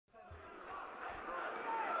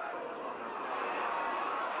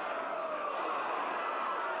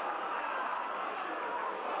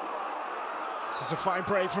This is a fine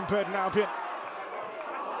break from Burton Albion.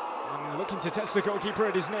 And looking to test the goalkeeper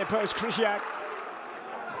at his near post, Krysiak.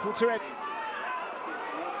 Equal to it.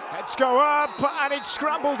 Heads go up, and it's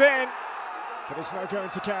scrambled in. But it's not going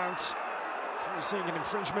to count. We're seeing an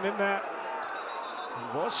infringement in there.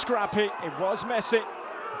 It was scrappy, it was messy.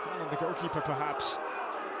 Fouling the goalkeeper, perhaps.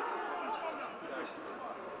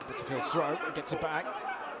 Bitterfield's throw, gets it back.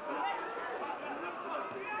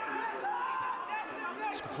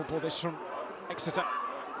 It's good football, this from Exeter.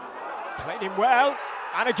 Played him well,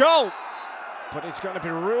 and a goal. But it's going to be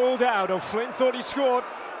ruled out. O'Flynn thought he scored.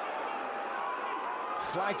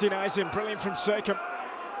 Flag denies him, brilliant from Circum.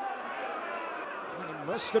 And it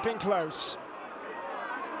must have been close.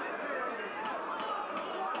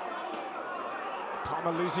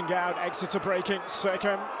 Palmer losing out, Exeter breaking,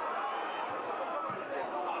 Circum.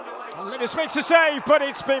 Linus makes a save, but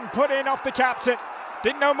it's been put in off the captain.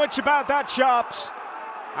 Didn't know much about that, Sharps.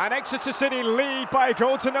 And Exeter City lead by a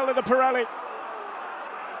goal to nil at the Pirelli.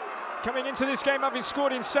 Coming into this game having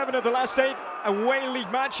scored in 7 of the last 8 away league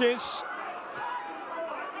matches.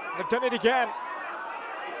 They've done it again.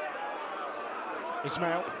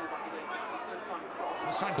 Ismail.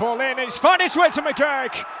 Inside ball in, it's found its way to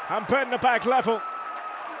McGurk. And Burton are back level.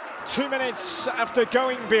 2 minutes after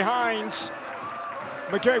going behind.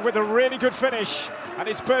 McGurk with a really good finish. And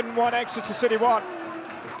it's Burton 1, Exeter City 1.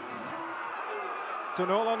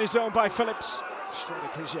 Done all on his own by Phillips. Straight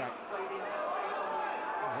at Krysiak.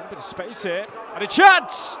 A little bit of space here. And a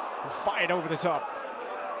chance! And fired over the top.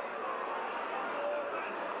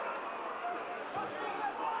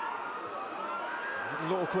 A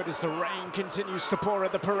little awkward as the rain continues to pour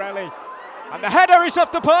at the Pirelli. And the header is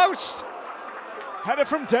off the post. Header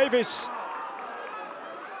from Davis.